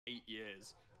8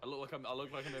 years. I look like I'm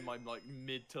in my like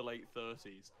mid to late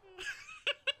 30s.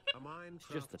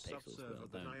 Just the pixels, Will.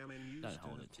 Don't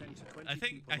hold it to you.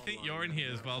 I think you're in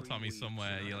here as well, Tommy.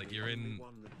 Somewhere you're in.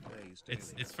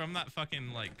 It's from that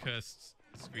fucking like cursed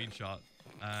screenshot.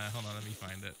 Hold on, let me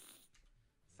find it.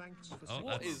 Thanks for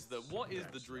what is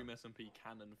the Dream SMP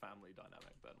canon family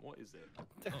dynamic, Ben? What is it?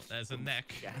 Oh, there's a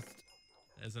neck.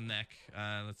 There's a neck.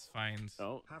 Let's find.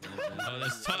 Oh,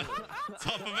 there's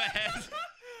top of a head.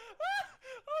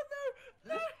 Oh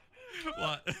no!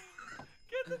 What?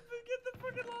 Get the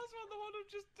fucking last one, the one of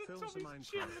just Tommy's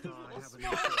chin with his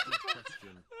little smile.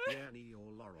 Question. Yanny or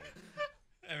Laurel?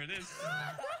 There it is.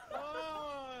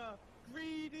 Oh,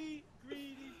 greedy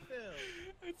Phil.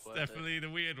 It's definitely the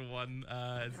weird one.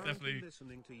 It's definitely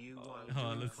listening to you while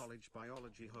doing college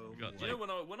biology homework. You know,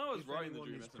 when I was writing the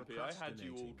Dream SMP, I had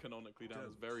you all canonically down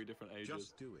as very different ages.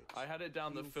 Just do it. I had it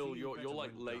down that Phil, you're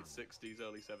like late 60s,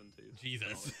 early 70s.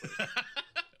 Jesus.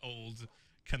 Old.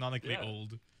 Canonically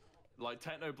old. Like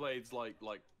Technoblade's like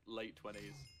late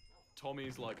 20s.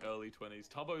 Tommy's like early 20s.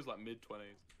 Tubbo's like mid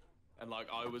 20s. And like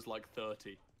I was like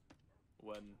 30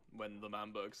 when the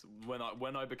Manbergs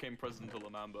when I became president of the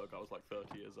Manberg, I was like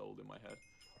 30 years old in my head.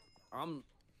 I'm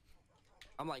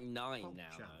like 9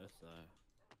 now though,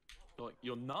 so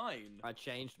you're 9? I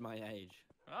changed my age.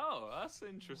 Oh, that's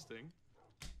interesting.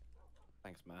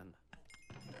 Thanks, man.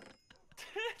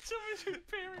 Tommy's just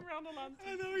peering around the lantern.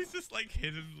 I know, he's just like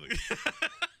hidden.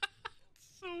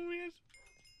 So weird.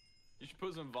 You should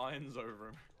put some vines over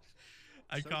him.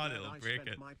 I can't, it'll break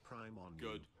it. My prime on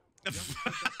Good. to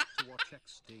watch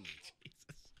XD.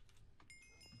 Jesus.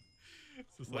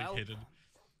 It's just like hidden.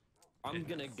 I'm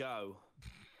gonna go.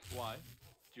 Why?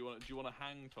 Do you want to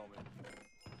hang Tommy?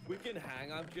 We can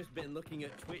hang. I've just been looking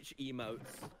at Twitch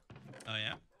emotes. Oh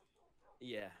yeah?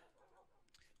 Yeah.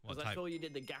 What Because type? I saw you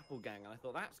did the Gapple Gang, and I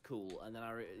thought that's cool. And then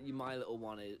my little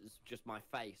one is just my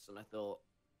face, and I thought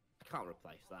I can't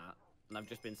replace that. And I've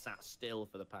just been sat still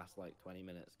for the past like 20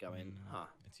 minutes, going, huh?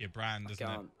 It's your brand, isn't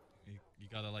it? You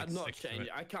gotta like. I'm not stick to changing.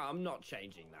 it. I can't. I'm not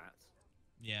changing that.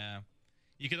 Yeah,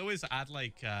 you could always add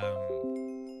like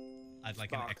an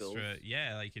extra.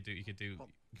 Yeah, like you could do. You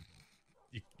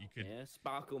could. Yeah,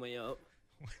 sparkle me up.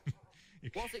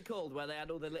 What's it called where they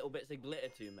add all the little bits of glitter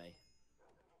to me?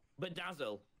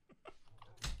 Bedazzle.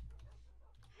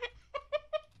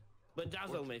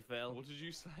 Bedazzle me, Phil. What did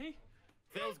you say?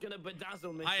 Phil's gonna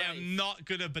bedazzle me. I am not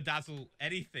gonna bedazzle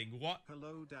anything. What?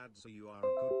 Hello, dads. You are a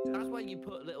good dad. That's why you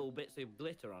put little bits of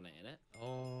glitter on it, innit?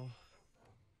 Oh.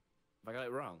 Have I got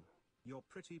it wrong? You're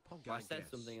pretty pog. I said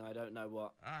something I don't know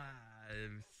what.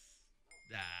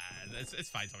 It's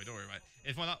fine, Tommy. Don't worry about it.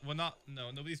 If we're not.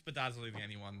 No, nobody's bedazzling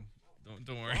anyone.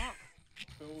 Don't worry. What?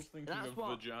 Phil's thinking of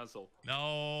Vajazzle.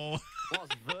 No.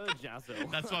 What's Verjazzle?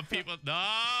 That's what people. No.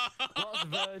 What's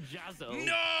Verjazzle?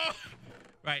 No.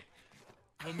 Right.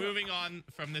 We're moving on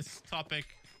from this topic.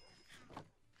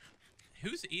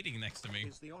 Who's eating next to me?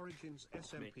 Is the Origins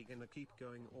SMP gonna keep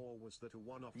going, or was that a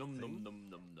one-off Num thing? num num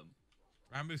num num.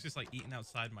 Rambo's just like eating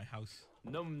outside my house.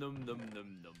 Num num num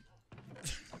num num.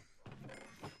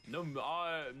 Num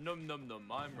num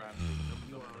num. I'm Rambo.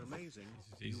 You are amazing.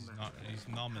 He's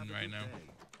nomming right now.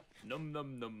 Num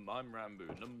num num. I'm Rambo.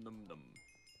 Num num num.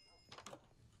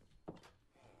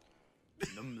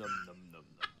 Num num num num num.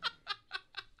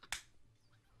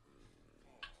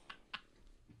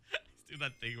 He's do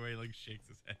that thing where he like shakes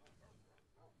his head.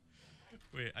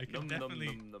 Wait, I can definitely.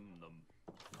 Num num num.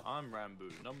 I'm Rambo.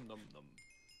 Num num num.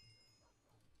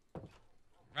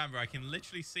 Rambo, I can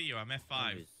literally see you. I'm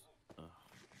F5.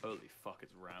 Holy fuck,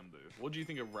 it's Rambo. What do you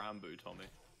think of Rambo, Tommy?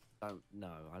 No,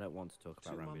 I don't want to talk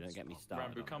about Rambo. Don't get me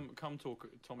started. Rambo, come talk,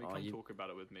 Tommy. Talk about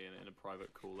it with me in a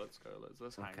private call. Let's go.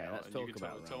 Let's hang out. Let's talk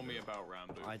about tell me about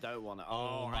Rambo. I don't want to.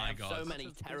 Oh my god! So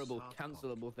many terrible,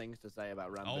 cancelable things to say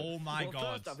about Rambo. Oh my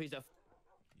god! First off, he's a.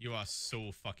 You are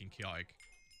so fucking chaotic,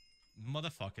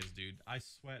 motherfuckers, dude. I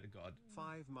swear to God.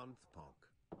 5-month POC.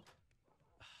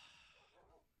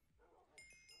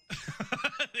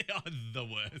 They are the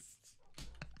worst.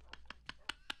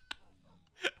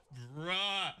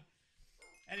 Bruh.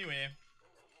 Anyway.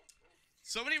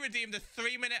 Somebody redeemed a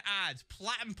 3-minute ad.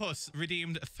 Platypus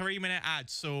redeemed a 3-minute ad.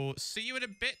 So, see you in a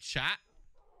bit, chat.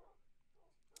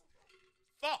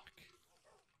 Fuck.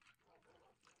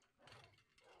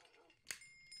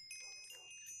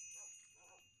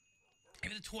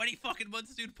 Give it a 20 fucking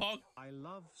months, dude, Pog. I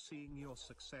love seeing your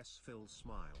success, Phil.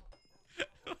 Smile.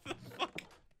 What the fuck?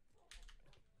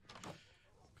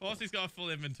 Of course he's got a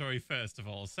full inventory, first of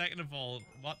all. Second of all,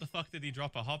 what the fuck did he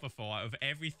drop a hopper for out of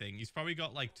everything? He's probably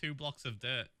got like 2 blocks of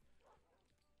dirt.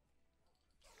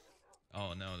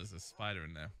 Oh no, there's a spider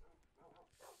in there.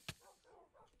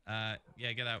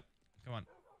 Yeah, get out. Come on.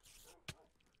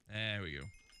 There we go.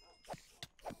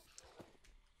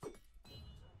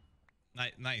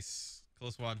 Nice.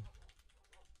 Close one.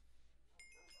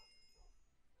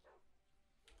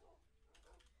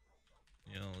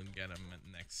 You'll get him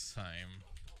next time.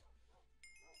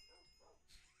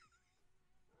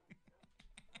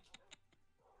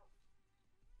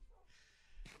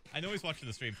 I know he's watching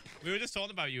the stream. We were just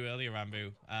talking about you earlier,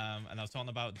 Rambo, and I was talking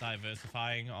about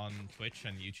diversifying on Twitch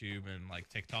and YouTube and like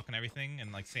TikTok and everything,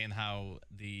 and like saying how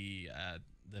the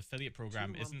affiliate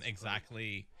program isn't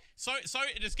exactly. Sorry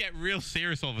to just get real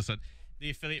serious all of a sudden. The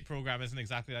affiliate program isn't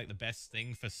exactly like the best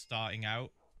thing for starting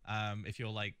out. If you're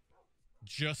like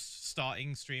just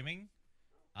starting streaming,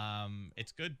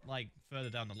 it's good like further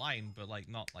down the line, but like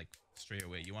not like straight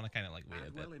away. You want to kind of like wait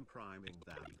a bit.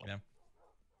 You know?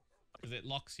 Because it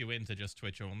locks you into just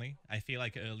Twitch only. I feel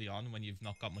like early on, when you've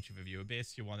not got much of a viewer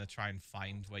base, you want to try and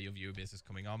find where your viewer base is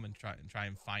coming on and try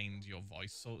and find your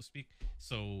voice, so to speak.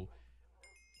 So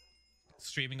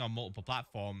streaming on multiple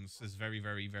platforms is very,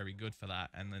 very, very good for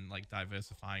that. And then like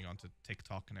diversifying onto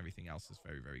TikTok and everything else is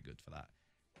very, very good for that.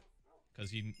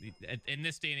 Because in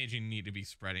this day and age, you need to be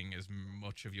spreading as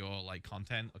much of your like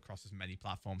content across as many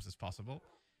platforms as possible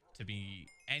to be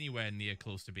anywhere near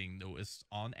close to being noticed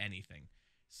on anything.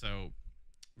 So,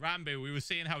 Rambo, we were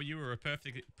saying how you were a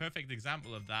perfect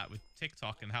example of that with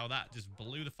TikTok and how that just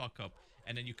blew the fuck up.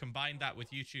 And then you combined that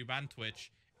with YouTube and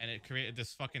Twitch, and it created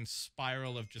this fucking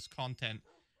spiral of just content.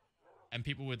 And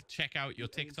people would check out your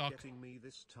TikTok,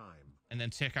 and then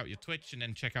check out your Twitch, and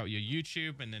then check out your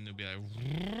YouTube, and then they'll be like,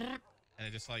 and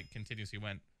it just like continuously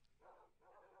went.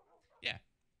 Yeah.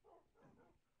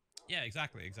 Yeah,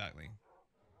 exactly.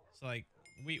 So like.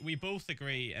 We both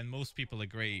agree, and most people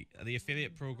agree, the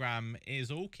affiliate program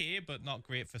is okay, but not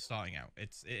great for starting out.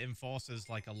 It enforces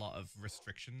like a lot of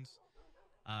restrictions,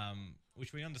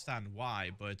 which we understand why,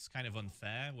 but it's kind of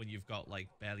unfair when you've got like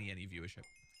barely any viewership.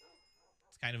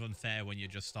 It's kind of unfair when you're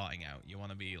just starting out. You want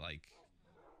to be like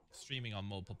streaming on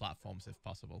multiple platforms if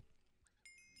possible.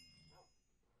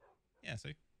 Yeah,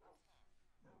 see?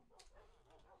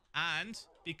 And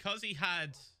because he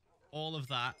had all of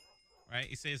that, right?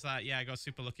 He says that, yeah, I got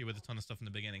super lucky with a ton of stuff in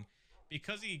the beginning.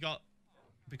 Because he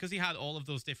had all of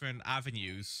those different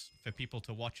avenues for people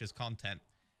to watch his content,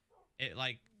 it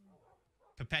like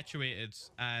perpetuated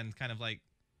and kind of like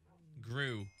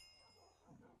grew.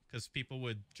 Because people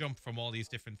would jump from all these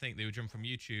different things. They would jump from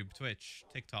YouTube, Twitch,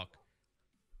 TikTok,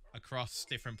 across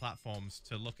different platforms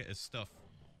to look at his stuff.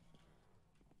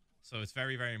 So it's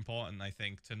very, very important, I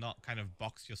think, to not kind of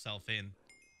box yourself in.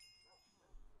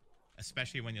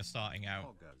 Especially when you're starting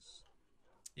out.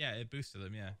 Yeah, it boosted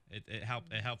him, yeah. It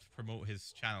helped promote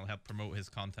his channel, helped promote his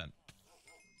content.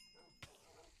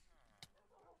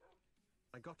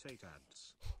 I got 8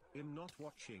 ads. I'm not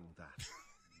watching that.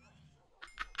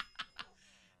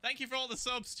 Thank you for all the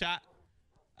subs, chat.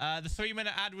 The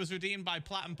 3-minute ad was redeemed by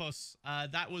Platypus.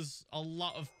 That was a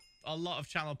lot of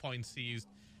channel points he used.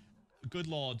 Good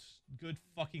lord. Good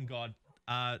fucking god.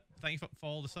 Thank you for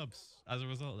all the subs as a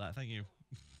result of that. Thank you.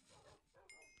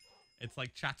 It's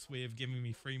like chat's way of giving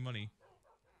me free money.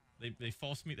 They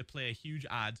forced me to play a huge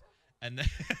ad, and then,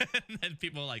 and then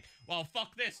people are like, well,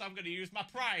 fuck this, I'm going to use my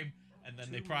Prime. And then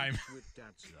they Prime.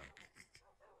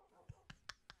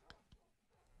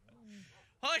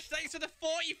 Hush, thanks for the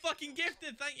 40 fucking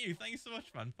gifted. Thank you. Thank you so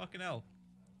much, man. Fucking hell.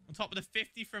 On top of the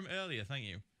 50 from earlier. Thank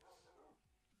you.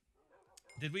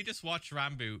 Did we just watch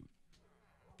Rambo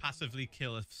passively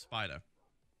kill a spider?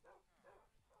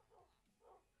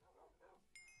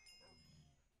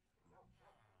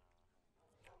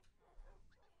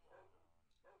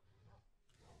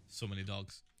 So many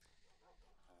dogs.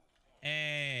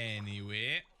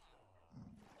 Anyway.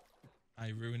 I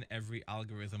ruin every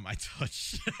algorithm I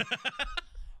touch.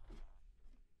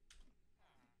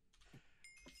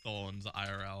 Thorns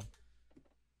IRL.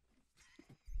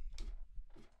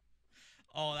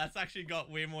 Oh, that's actually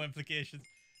got way more implications.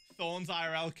 Thorns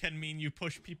IRL can mean you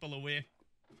push people away.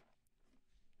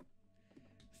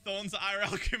 Thorns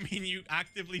IRL can mean you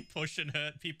actively push and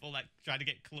hurt people that try to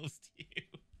get close to you.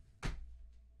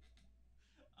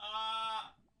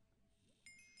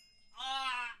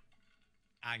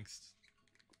 Angst.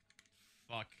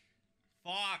 Fuck.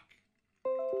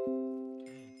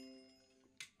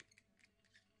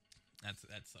 That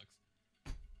sucks.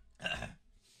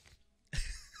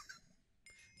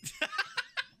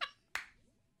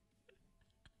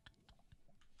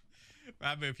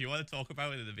 Rambo, if you want to talk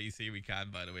about it in the VC, we can,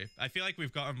 by the way. I feel like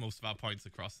we've gotten most of our points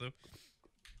across, though.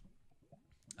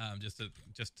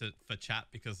 For chat,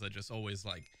 because they're just always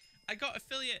like, I got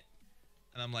affiliate.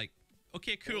 And I'm like,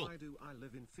 Okay, cool. Why do I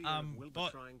live in fear of Wilbur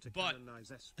trying to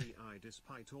canonize SVI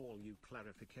despite all you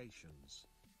clarifications?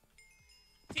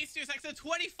 T2X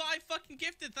 25 fucking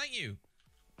gifted, thank you.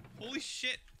 Holy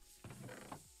shit.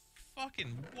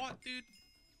 Fucking what, dude?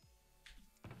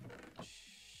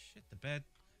 Shit the bed.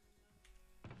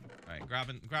 Alright,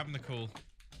 grabbing the call.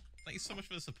 Thank you so much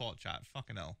for the support, chat.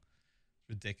 Fucking hell. It's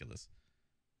ridiculous.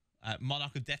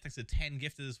 Monarch of Death texted 10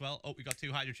 gifted as well. Oh, we got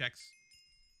 2 hydro checks.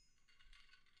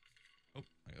 Oh,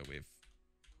 I got a wave.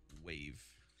 Wave.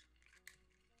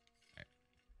 Right.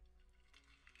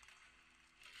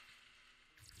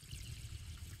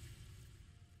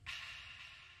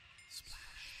 Splash.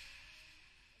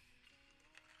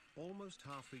 Almost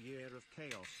half a year of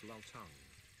chaos, Loltung.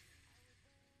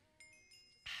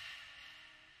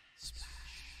 Splash.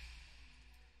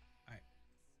 Alright.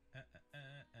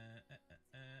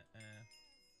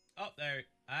 Oh, there.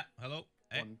 Hello.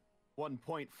 Hey.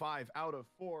 1.5 out of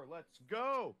 4. Let's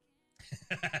go.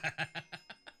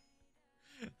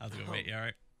 How's it going, mate? You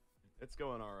alright? It's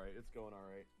going all right. It's going all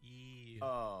right. Yeah.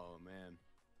 Oh man.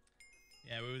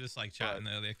 Yeah, we were just like chatting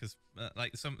earlier because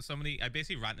like somebody I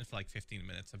basically ranted for like 15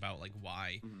 minutes about like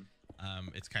why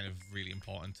it's kind of really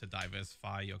important to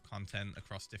diversify your content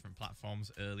across different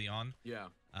platforms early on. Yeah.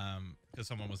 Because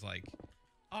someone was like,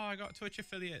 "Oh, I got a Twitch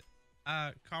affiliate.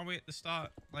 Can't wait to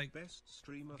start like Best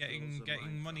streamer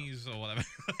getting monies or whatever."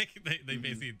 Like they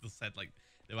basically just said like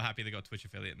they were happy they got a Twitch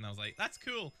affiliate, and I was like, "That's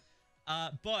cool,"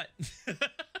 but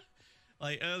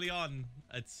like early on,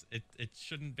 it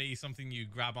shouldn't be something you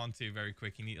grab onto very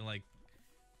quick. You need to like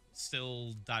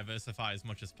still diversify as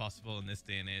much as possible in this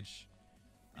day and age.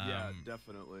 Yeah,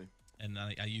 definitely. And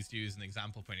I used you as an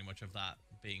example pretty much of that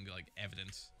being like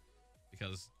evidence,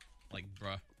 because like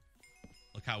bruh,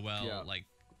 look how well like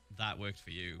that worked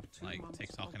for you, like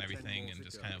TikTok and everything, and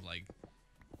just kind of like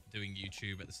doing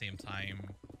YouTube at the same time.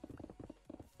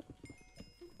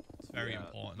 It's very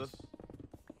important.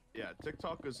 Yeah,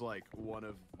 TikTok is like one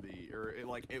of the, or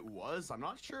it was. I'm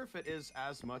not sure if it is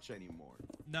as much anymore.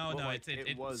 No, no, like,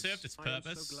 it served its purpose.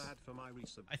 I'm so glad for my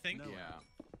resub. I think. Yeah.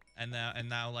 And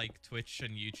now like Twitch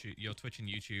and YouTube, your Twitch and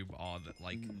YouTube are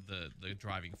the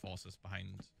driving forces behind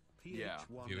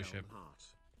viewership.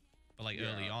 But like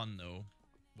early on though,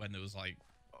 when there was like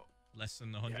less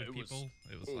than 100 people,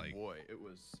 it was like, boy, it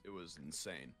was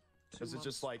insane. Because it's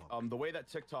just like the way that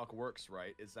TikTok works,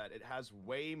 right, is that it has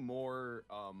way more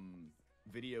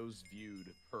videos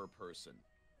viewed per person.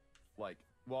 Like,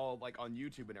 well, like on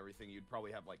YouTube and everything, you'd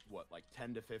probably have like what, like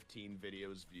 10 to 15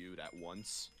 videos viewed at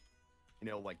once. You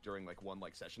know, like during like one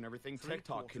like session and everything.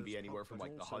 TikTok can be anywhere from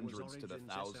like the hundreds to the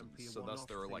thousands. So thus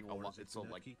they're like a lot. It's a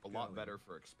lot better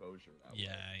for exposure. That way.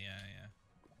 Yeah.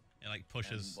 It like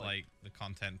pushes like the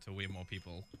content to way more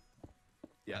people.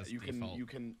 Yeah, you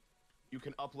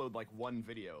can upload like one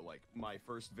video, like my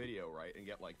first video, right, and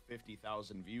get like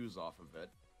 50,000 views off of it.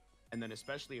 And then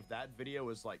especially if that video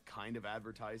is like kind of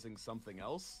advertising something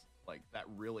else, like that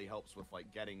really helps with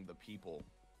like getting the people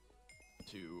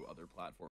to other platforms.